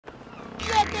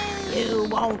You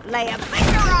won't lay a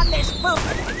finger on this boot.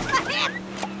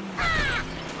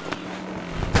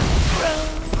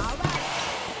 All right.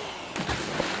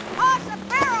 Toss a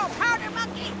barrel, powder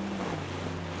monkey.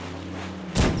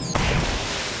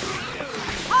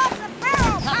 Toss a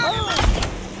barrel, powder monkey.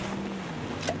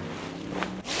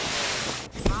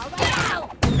 All right.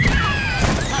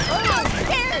 How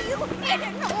dare you hit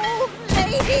an old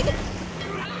lady?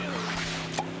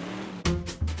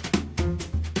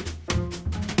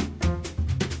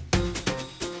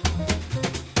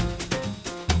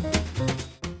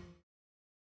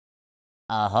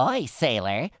 Ahoy,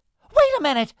 sailor. Wait a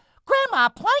minute! Grandma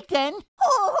Plankton!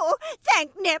 Oh,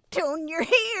 thank Neptune you're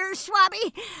here,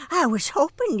 Swabby. I was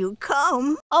hoping you'd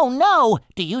come. Oh no!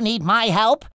 Do you need my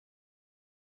help?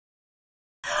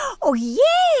 Oh,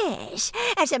 yes.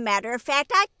 As a matter of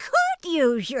fact, I could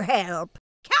use your help.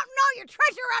 Counting all your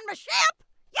treasure on my ship?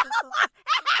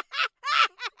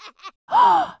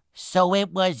 So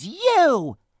it was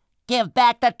you! Give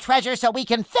back the treasure so we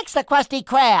can fix the Krusty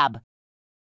Krab!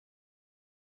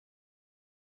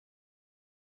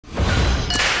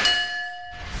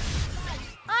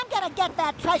 I'm gonna get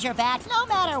that treasure back no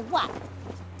matter what!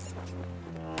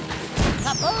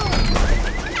 Kaboom!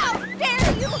 How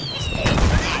dare you!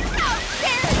 How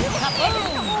dare you!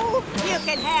 Kaboom! You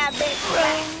can have this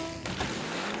back.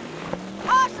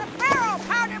 Toss a barrel,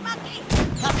 powder monkey!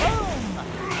 Kaboom!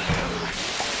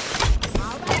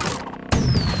 All right.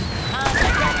 Time to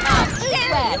get my How feet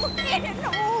dare wet! you hit an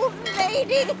old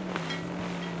lady!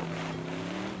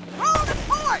 Roll to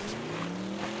port!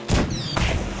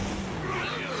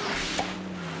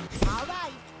 All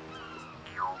right.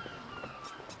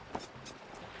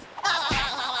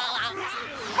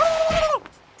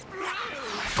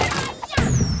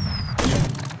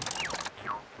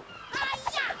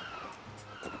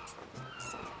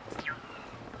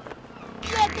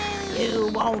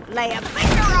 You won't lay a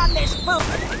finger on this boot. All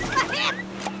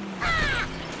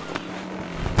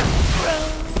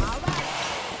right.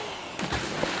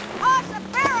 Toss a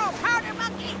barrel, powder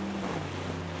monkey.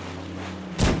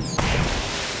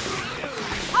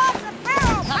 Toss a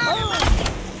barrel, powder monkey.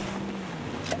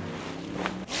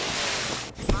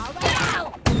 All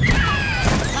right.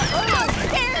 How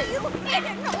dare you hit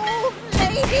an old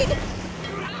lady?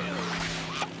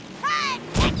 Try and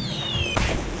catch me.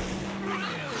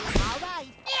 All right.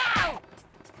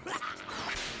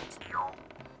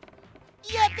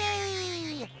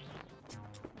 Yippee!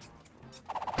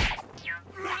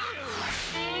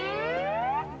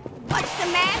 What's the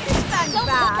matter, Don't think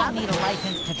I SpongeBob? need a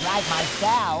license to drive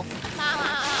myself.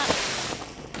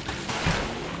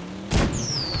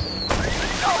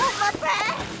 Oh, my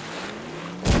back!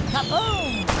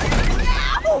 Kaboom!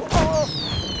 Oh,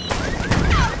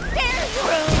 how dare you!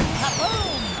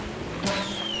 Kaboom!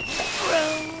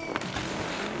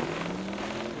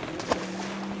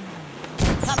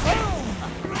 Kaboom!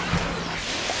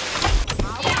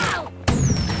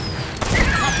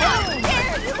 How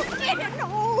dare you hit an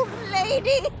old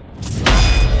lady!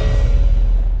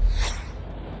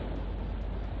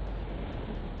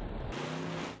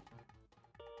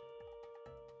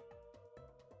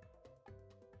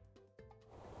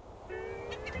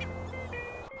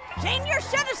 Senior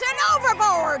citizen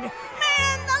overboard!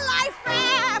 Man the life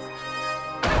raft!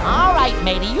 All right,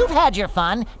 matey, you've had your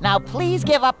fun. Now please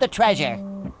give up the treasure.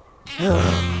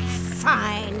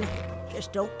 Fine.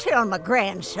 Just don't tell my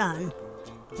grandson.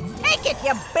 Take it,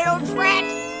 you bilge rat!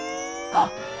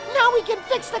 Now we can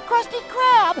fix the Krusty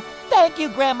Krab. Thank you,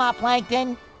 Grandma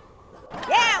Plankton.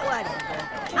 Yeah,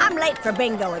 whatever. I'm late for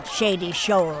bingo at Shady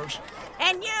Shoals.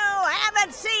 And you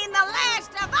haven't seen the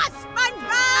last of us,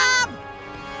 SpongeBob!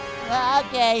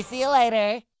 Okay, see you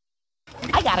later.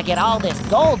 I gotta get all this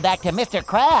gold back to Mr.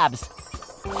 Krabs.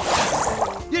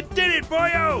 You did it,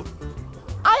 boyo!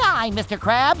 Aye, aye, Mr.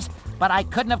 Krabs. But I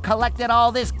couldn't have collected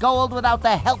all this gold without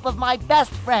the help of my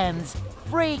best friends.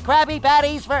 Free Krabby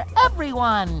Patties for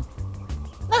everyone.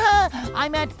 I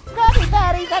meant Krabby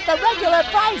Patties at the regular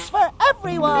price for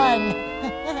everyone.